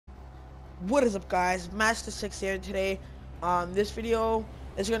What is up, guys? Master 6 here today. This video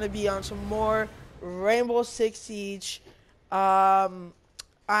is going to be on some more Rainbow Six Siege. Now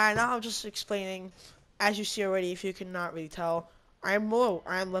I'm just explaining. As you see already, if you cannot really tell, I'm low.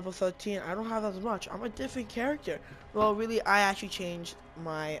 I'm level 13. I don't have as much. I'm a different character. Well, really, I actually changed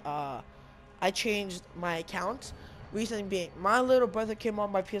my account. Reason being, my little brother came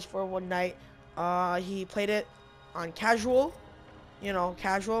on my PS4 one night. He played it on casual,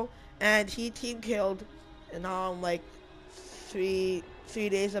 casual, and he team killed, and now I'm like three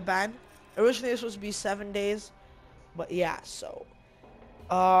days of ban. Originally it was supposed to be 7 days, but yeah. So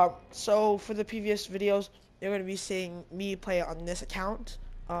for the previous videos, you're gonna be seeing me play on this account.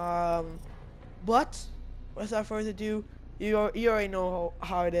 But without further ado, you already know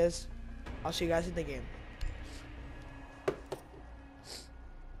how it is. I'll see you guys in the game.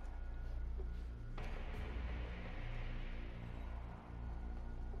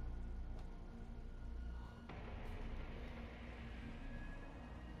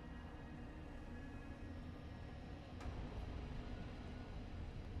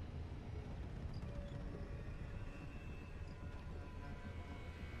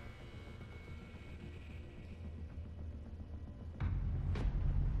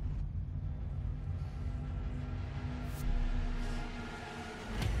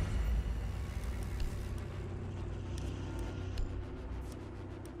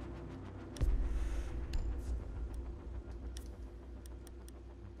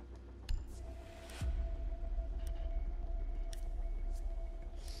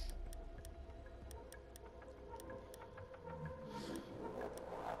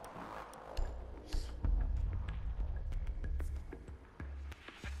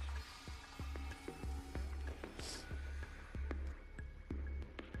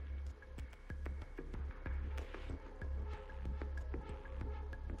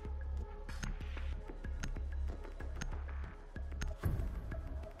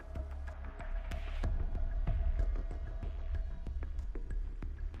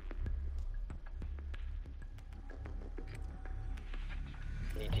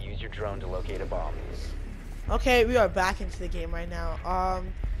 Need to use your drone to locate a bomb. Okay, we are back into the game right now.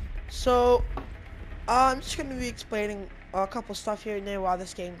 So I'm just gonna be explaining a couple stuff here and there while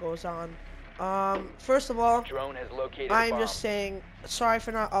this game goes on. First of all, Drone has located a I'm bomb. just saying sorry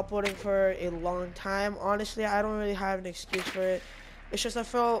for not uploading for a long time. Honestly, I don't really have an excuse for it. It's just I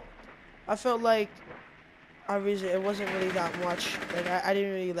felt like it wasn't really that much. Like I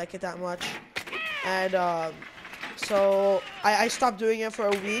didn't really like it that much, and so I stopped doing it for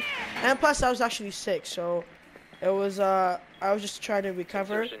a week. And plus, I was actually sick, so it was I was just trying to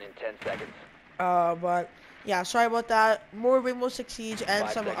recover. Insertion in 10 seconds. But yeah, sorry about that. More Rainbow Six Siege and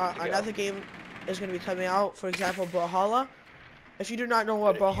 5 some seconds to go. another game is going to be coming out. For example, Brawlhalla. If you do not know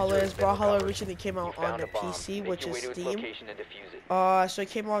what The diffuser Brawlhalla has is, been Brawlhalla recovered. originally came You out on found the a bomb. PC, Make which your way is to its Steam. location and defuse it. So it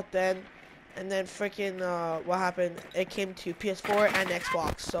came out then, and then freaking what happened? It came to PS4 and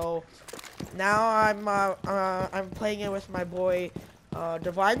Xbox. So now I'm playing it with my boy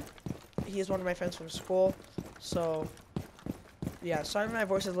Divine. He's one of my friends from school. So yeah, sorry my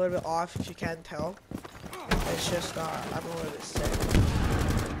voice is a little bit off if you can't tell. It's just I'm a little bit sick.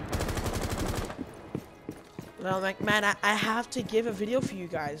 And I'm like, man, I have to give a video for you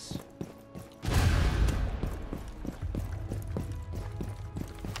guys.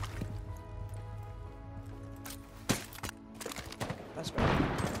 That's right.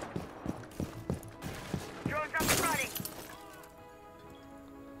 Drone's up and running.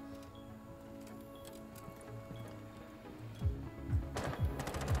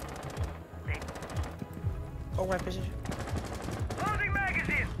 Oh, my position. Loading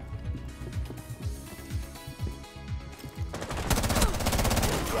magazine.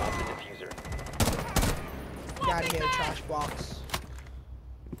 Drop the diffuser. Get out of here, trash box.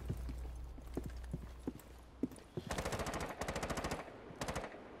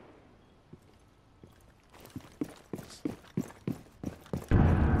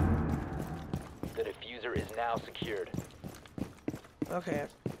 The diffuser is now secured. Okay.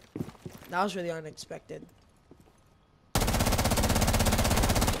 That was really unexpected.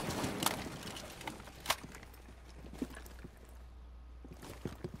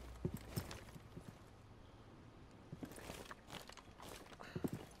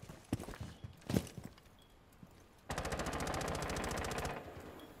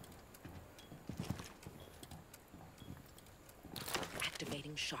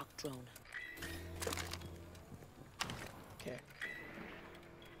 Activating shock drone. Okay.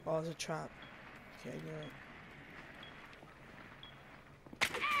 Oh, it's a trap. Okay, I knew it.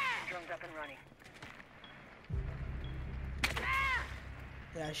 Drone's up and running.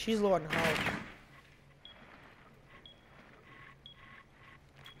 Yeah, she's low on health.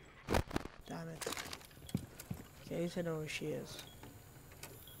 Damn it. Okay, at least I know where she is.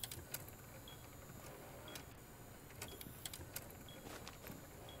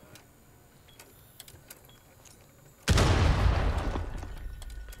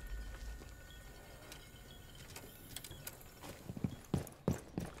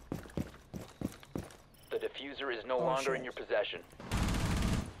 The diffuser is no Oh, longer shit. in your possession.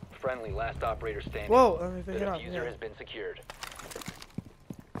 Friendly, last operator standing. Whoa, let me The pick it up. diffuser Yeah. has been secured.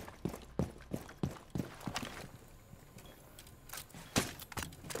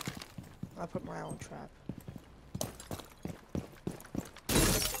 I put my own trap.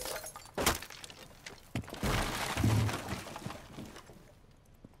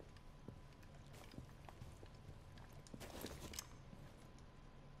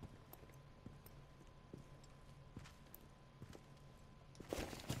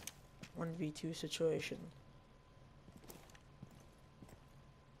 One v2 situation.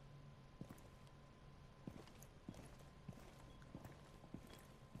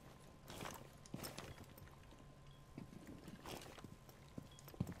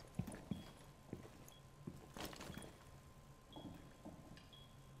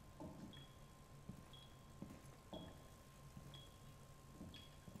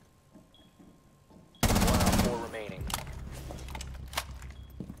 Four remaining.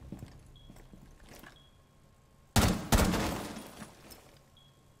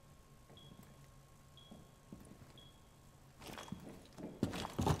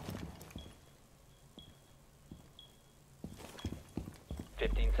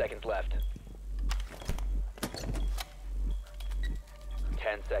 Seconds left.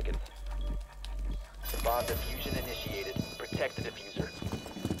 10 seconds. Bomb diffusion initiated. Protect the diffuser.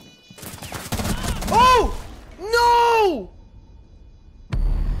 Oh! No!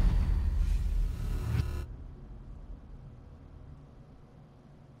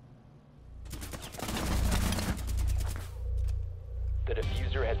 The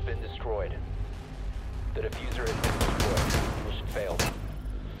diffuser has been destroyed. The diffuser has been destroyed. Mission failed.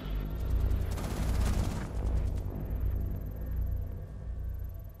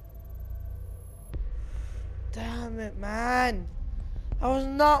 Damn it, man. That was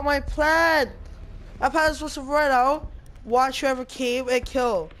not my plan. My plan was supposed to run out, watch whoever came, and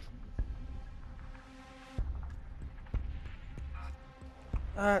kill.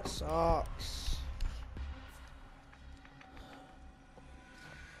 That sucks.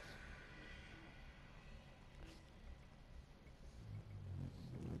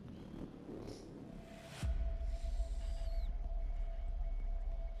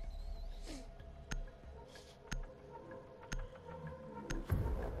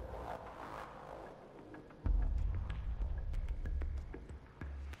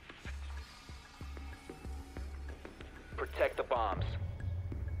 Protect the bombs.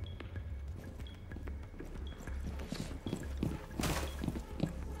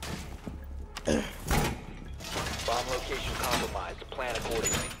 Bomb location compromised. Plan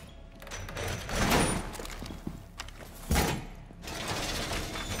accordingly.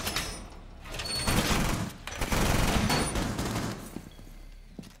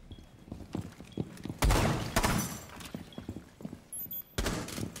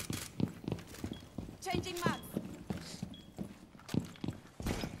 Changing maps.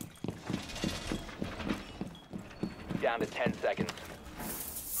 Down to 10 seconds.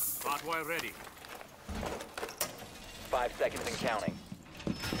 Hardwire ready. 5 seconds and counting.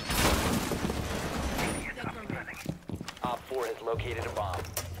 Op 4 has located a bomb.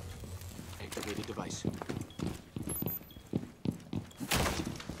 Activated device. Stay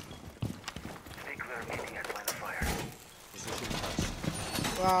clear of anything at line of fire. Position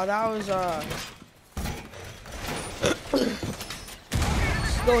device. Wow, that was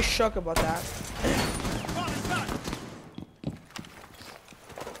still shook about that.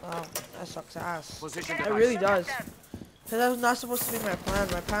 Wow, that sucks ass. Position It device. really does. Cause that was not supposed to be my plan.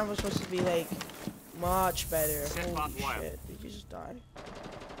 My plan was supposed to be like much better. Set Holy barbed wire. shit! Did you just die?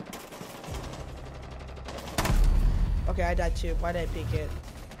 Okay, I died too. Why did I peek it?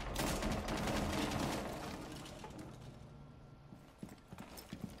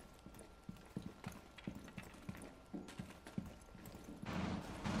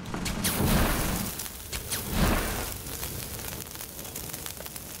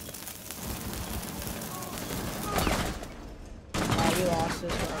 We lost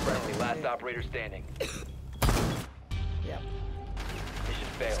this one. Friendly, last operator standing. Yep. Mission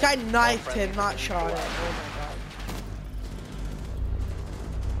failed. This guy All knifed friendlies him, not have shot him. neutralized. Oh my god.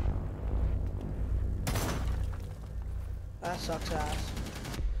 That sucks ass.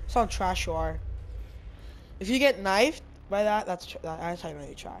 That's how trash you are. If you get knifed by that, that's how you know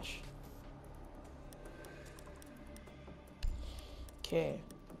you're trash. Okay.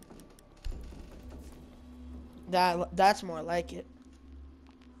 That's more like it.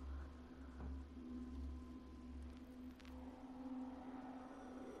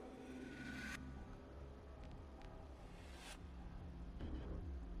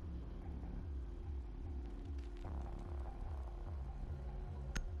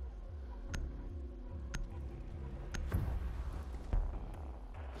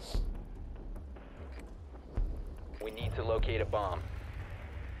 We need to locate a bomb.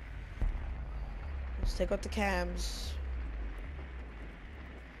 Let's take out the cams.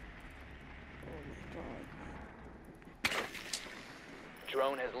 Oh my god.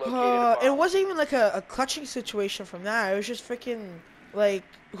 Drone has located a bomb. It wasn't even like a clutching situation from that. It was just freaking like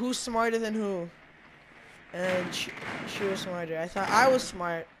who's smarter than who. And she was smarter. I thought I was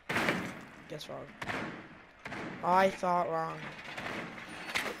smart. Guess wrong. I thought wrong.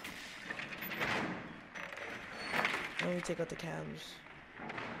 Let me take out the cams.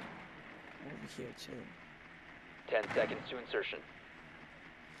 Over here too. 10 seconds to insertion.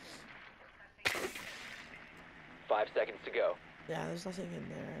 5 seconds to go. Yeah, there's nothing in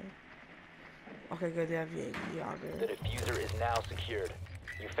there. Okay, good. They have The Yager. diffuser is now secured.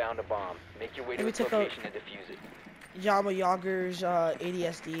 You found a bomb. Make your way to Let me its take out- location and defuse it. Yama Yager's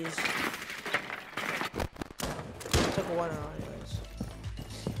ADSDs. Took one out anyways.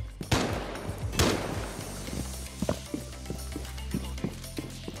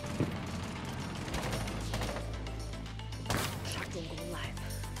 Shock drone going live.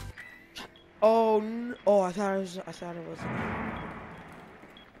 Oh, oh, I thought it was. I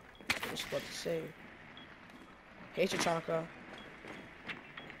was about to say. Hey, Chachaka.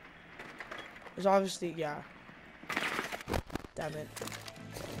 It's obviously, yeah. Damn it.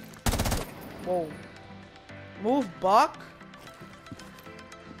 Whoa. Move, Buck.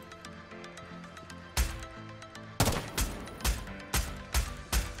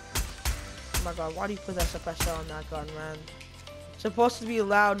 Oh my god, why do you put that suppressor on that gun, man? It's supposed to be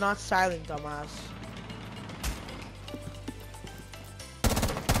loud, not silent, dumbass.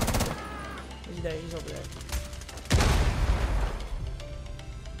 He's there, he's over there.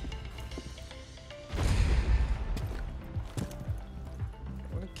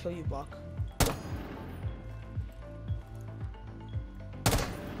 I'm gonna kill you, Buck. Oh,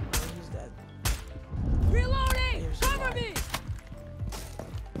 he's dead. Reloading! Here's Cover why. me!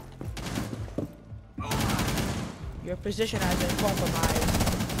 Your position has been compromised.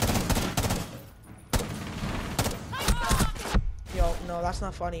 Yo, no, that's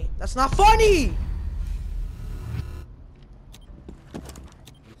not funny. That's not funny!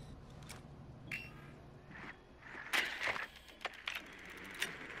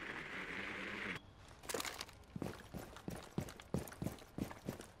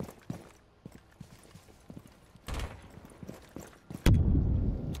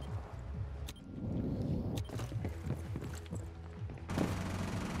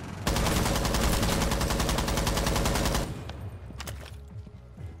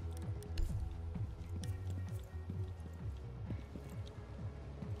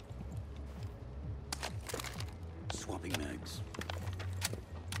 Swapping mags.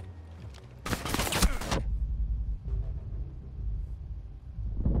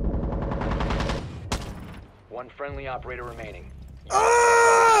 One friendly operator remaining.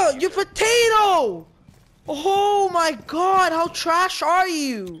 Ah, you potato! Oh my god, how trash are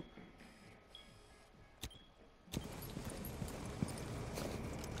you?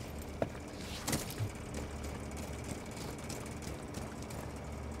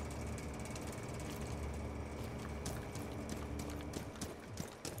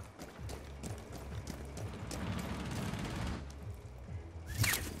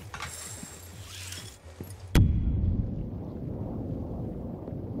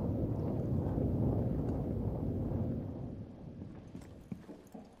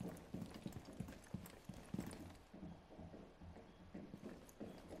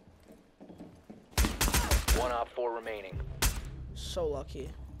 One op 4 remaining. So lucky.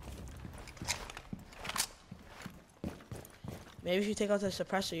 Maybe if you take out the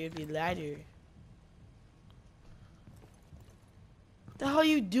suppressor, you'd be lighter. What the hell are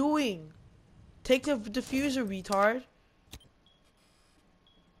you doing? Take the diffuser, retard.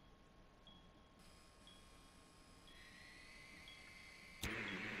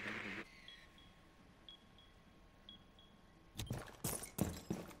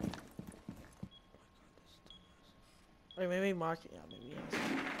 Or maybe mark it. Yeah, maybe yes.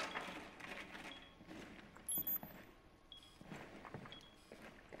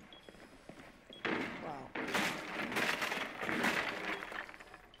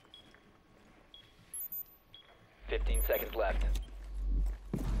 seconds left.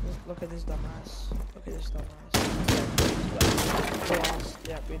 Look at this dumbass. Look at this dumbass. 10 seconds left. We lost.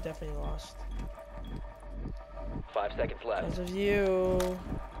 Yeah, we definitely lost. 5 seconds left. Because of you.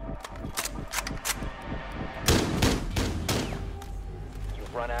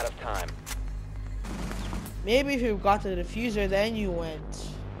 You've run out of time. Maybe if you got to the diffuser, then you went.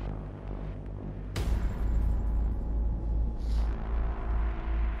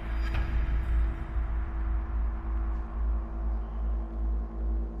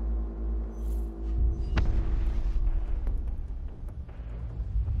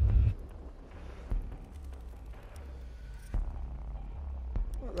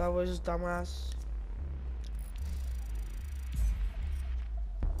 That was just dumbass.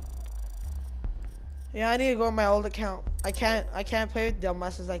 Yeah, I need to go on my old account. I can't play with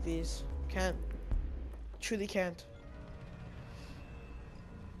dumbasses like these. Can't. Truly can't.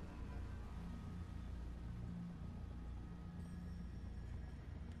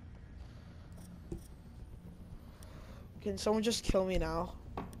 Can someone just kill me now?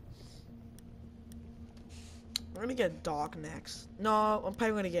 I'm gonna get Doc next. No, I'm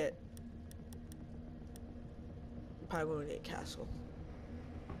probably gonna get Castle.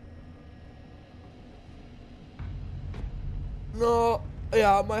 No,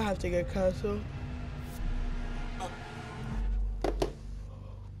 yeah, I might have to get Castle.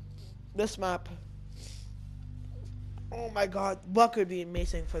 This map. Oh my god, what could be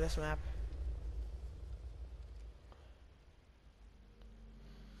amazing for this map?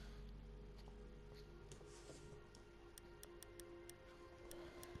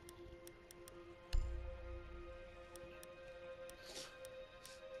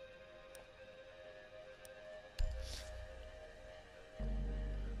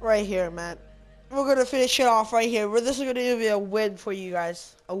 Right here, man. We're gonna finish it off right here. This is gonna be a win for you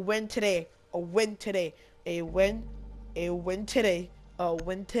guys. A win today. A win today. A win. A win today. A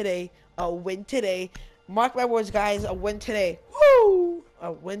win today. A win today. Mark my words, guys. A win today. Woo!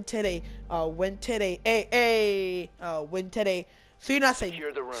 A win today. A win today. Hey. A win today. 3-0.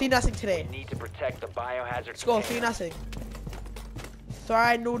 Secure the room. 3-0 today. We need to protect the biohazard Let's go. container. 3-0.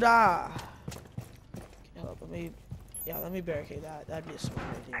 3-0. Let me barricade that. That'd be a smart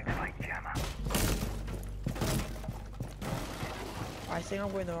idea. Activate jammer. I think I'm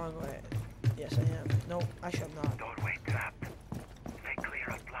going the wrong way. Yes, I am. No, actually I'm not. Doorway trapped. Stay clear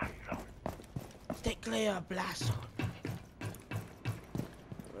of blast zone. Stay clear of blast zone.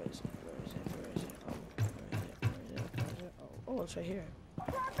 Where is it? Where is it? Where is it? Oh, where is it? Where is it? Where is it? Oh, it's right here.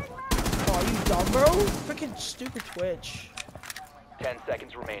 Oh, are you dumb, bro? Freaking stupid Twitch. 10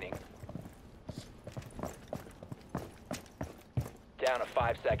 seconds remaining. Down to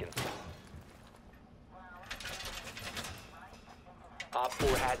 5 seconds. Op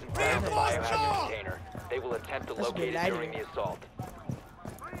 4 hasn't found the biohazard container. They will attempt to That's locate it good during idea. the assault.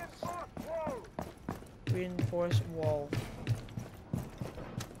 Reinforced wall.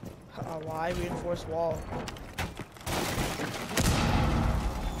 Why reinforced wall?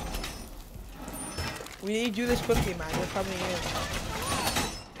 We need to do this quickly, man. They're coming in.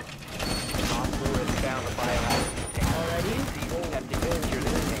 Op 4 has found the biohazard container. Already? Cease attempting to secure the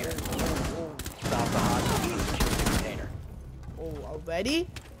container. Stop the hostage and secure the container. Oh, already?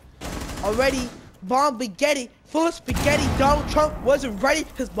 Already? Bomb spaghetti, full of spaghetti. Donald Trump wasn't ready.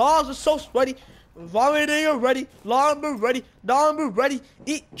 His balls are so sweaty. Vomiting already. Lumber ready. Lumber ready.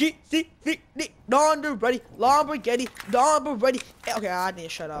 Eat, G, C, V, D. Lumber ready. Lamborghini. Lumber ready. Okay, I need to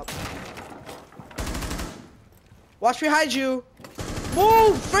shut up. Watch behind you.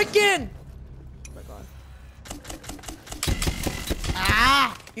 Move, freaking. Oh my god.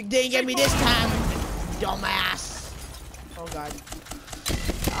 Ah, you didn't get me this time, dumbass. Oh god.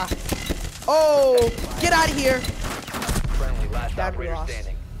 Ah. Oh, get out of here. Friendly, last Damn, we operator lost.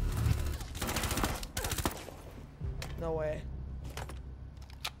 standing. No way.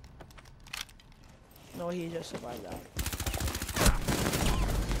 No, he just survived that.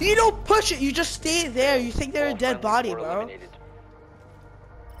 You don't push it. You just stay there. You think they're a All dead friendlies body, were bro. eliminated.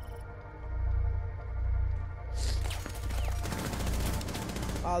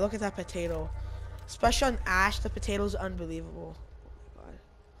 Oh, look at that potato. Especially on Ash, the potato's unbelievable. Oh my god.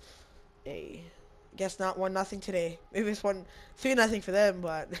 Hey. Guess not 1-0 today. Maybe it's 3-0 for them,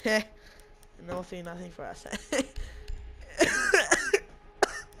 but no 3-0 for us.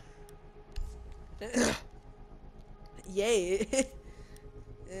 Yay.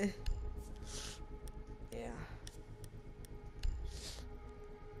 Yeah.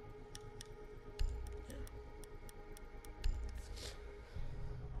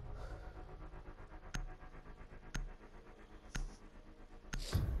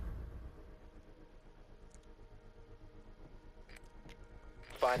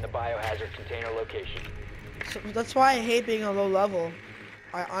 find the biohazard container location. So that's why I hate being a low level.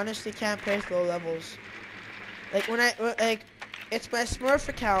 I honestly can't play with low levels. Like like, it's my Smurf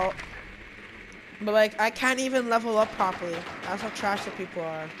account, but like I can't even level up properly. That's how trash the people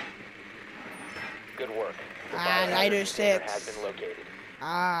are. Good work. The Ah, biohazard lighter container 6. has been located.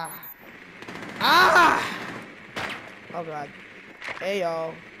 Ah. Oh god. Hey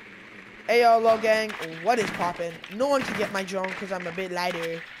yo. Hey yo, low gang. What is poppin'? No one can get my drone because I'm a bit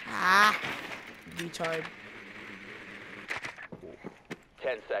lighter. Ah. Retard.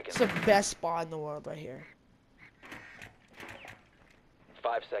 10 seconds. It's the best spot in the world right here.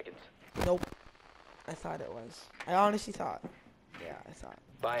 5 seconds. Nope. I thought it was. I honestly thought. Yeah, I thought.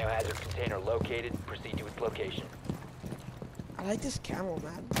 Biohazard container located. Proceed to its location. I like this camel,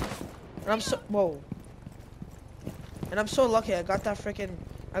 man. And I'm so whoa. And I'm so lucky. I got that freaking.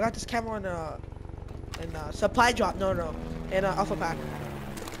 I got this camel in a supply drop. No, in a alpha pack.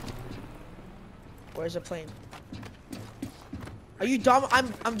 Where's the plane? Are you dumb?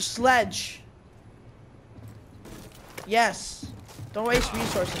 I'm sledge. Yes. Don't waste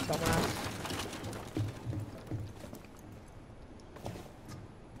resources, dumbass.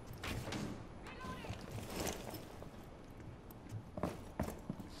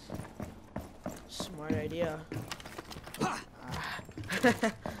 Smart idea.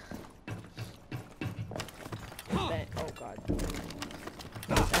 Bang. Oh god.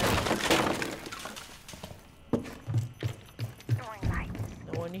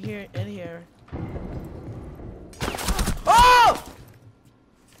 No one here in here. Oh!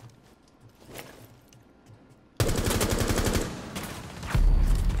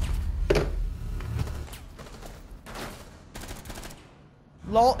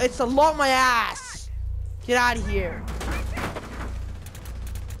 Lol, it's a lot my ass. Get out of here.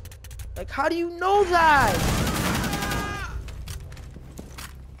 Like, how do you know that?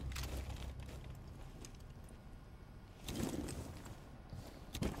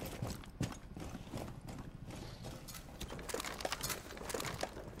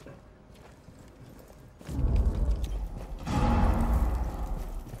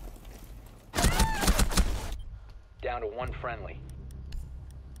 Down to 1 friendly.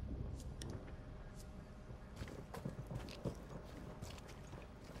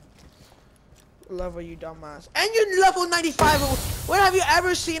 Level, you dumbass. And you're level 95. When have you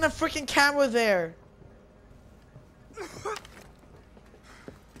ever seen a freaking camera there?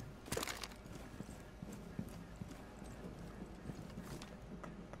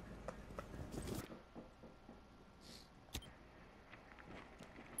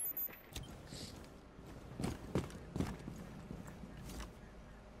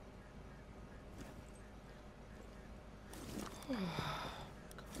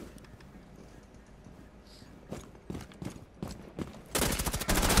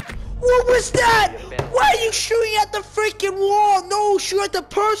 What was that? Why are you shooting at the freaking wall? No, shoot at the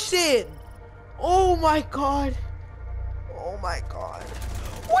person. Oh my god. Oh my god.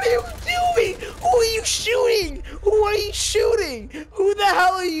 What are you doing? Who are you shooting? Who are you shooting? Who the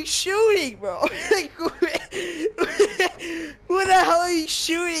hell are you shooting, bro? Like, who the hell are you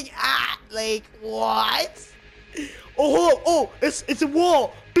shooting at? Like, what? Oh, it's a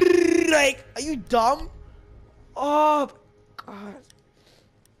wall. Like, are you dumb? Oh god.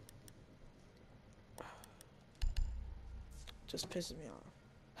 Just pisses me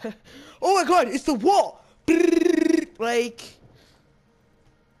off. Oh my god, it's the wall! Like...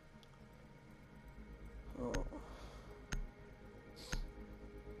 Oh.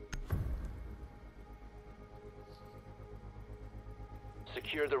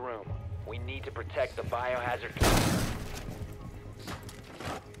 Secure the room. We need to protect the biohazard container.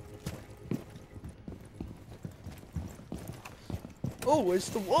 Oh, it's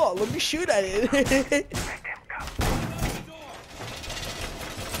the wall. Let me shoot at it.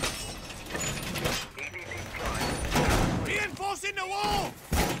 Reinforcing the wall!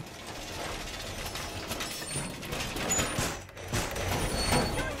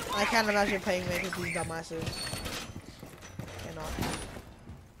 I can't imagine playing with these dumbasses. Cannot.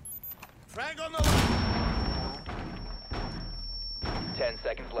 Frag on the left! 10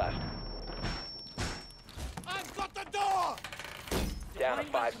 seconds left. I've got the door! Down to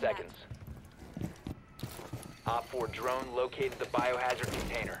 5 seconds. Op 4 drone located the biohazard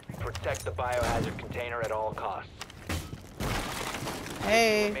container. Protect the biohazard container at all costs.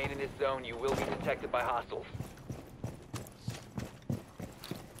 Hey. Remain in this zone, you will be detected by hostiles.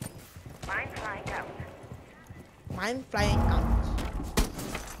 Mine flying out. Mine flying out.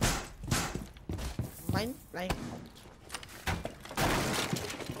 Mine flying out.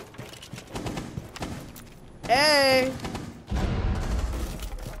 Hey.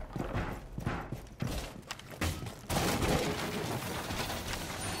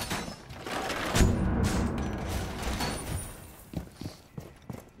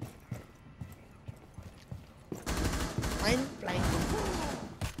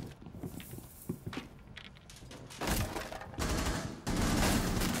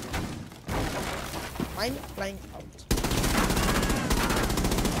 Mine flying out.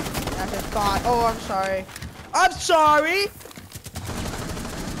 That's a thought. Oh, I'm sorry. I'm sorry.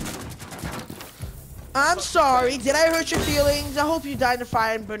 I'm sorry. Did I hurt your feelings? I hope you die in the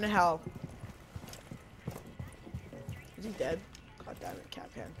fire and burn in hell. Is he dead? God damn it, Cap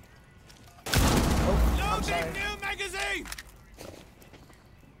Can. Oh, I'm sorry. Loading new magazine!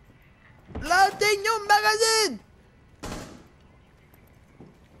 Loading new magazine!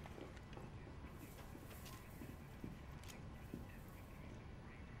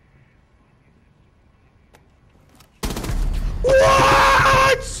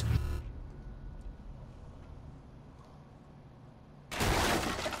 What?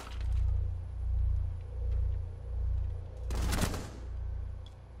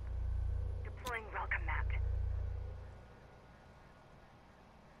 Deploying welcome mat.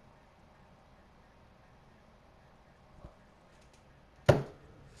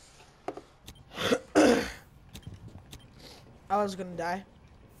 I was gonna die.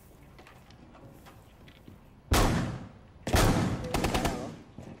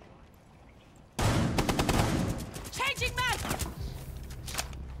 Changing mag!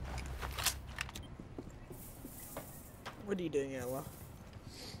 What are you doing, Ella?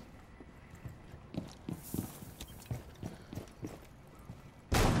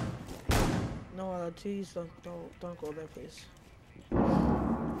 No, Ella, please don't go there, please.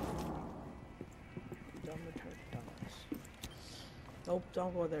 Dumb retard, dumbass. Nope,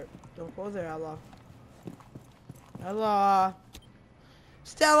 don't go there. Don't go there, Ella. Ella.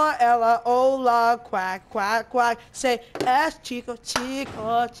 Stella, Ella, Ola, quack, quack, quack. Say, ass, chico,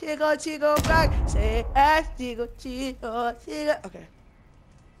 chico, chico, chico, quack. Say, ass, chico, chico, chico. Okay.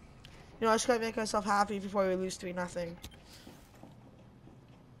 You know, I just gotta make myself happy before we lose 3-0.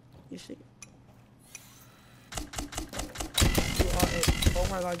 You see? You are it. Oh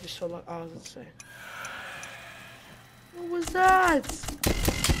my god, you're so lucky. I was gonna say. What was that?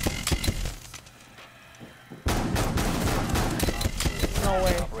 No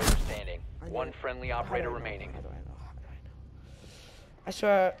way. Operator standing. One friendly operator remaining. How do I know? I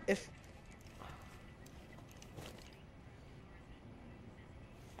swear, if...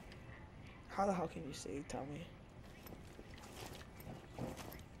 How the hell can you see? Tell me.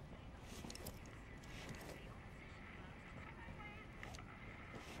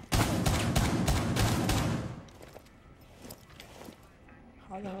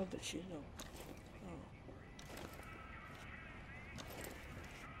 How the hell did she know?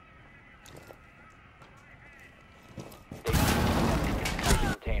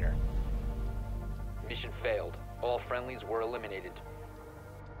 Container. Mission failed. All friendlies were eliminated.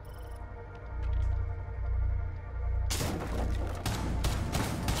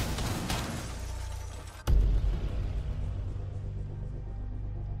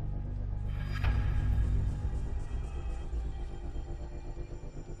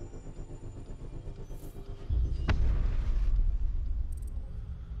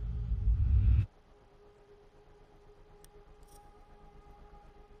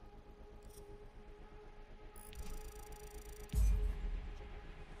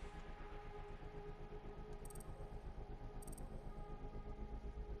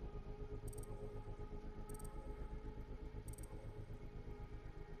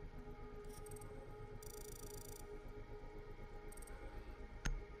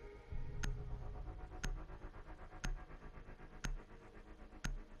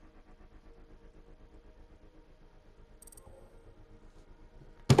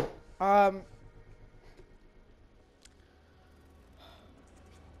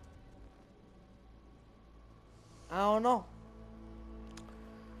 I don't know.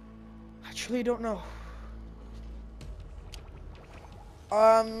 I truly don't know.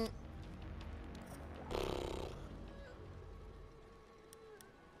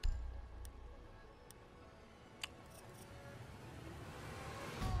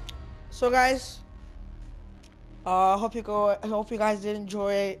 So guys, I hope you guys did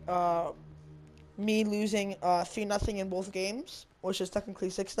enjoy me losing 3-0 in both games, which is technically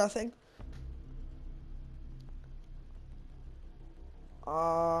 6-0.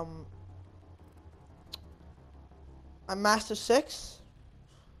 I'm Master 6,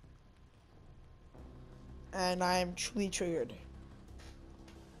 and I'm truly triggered.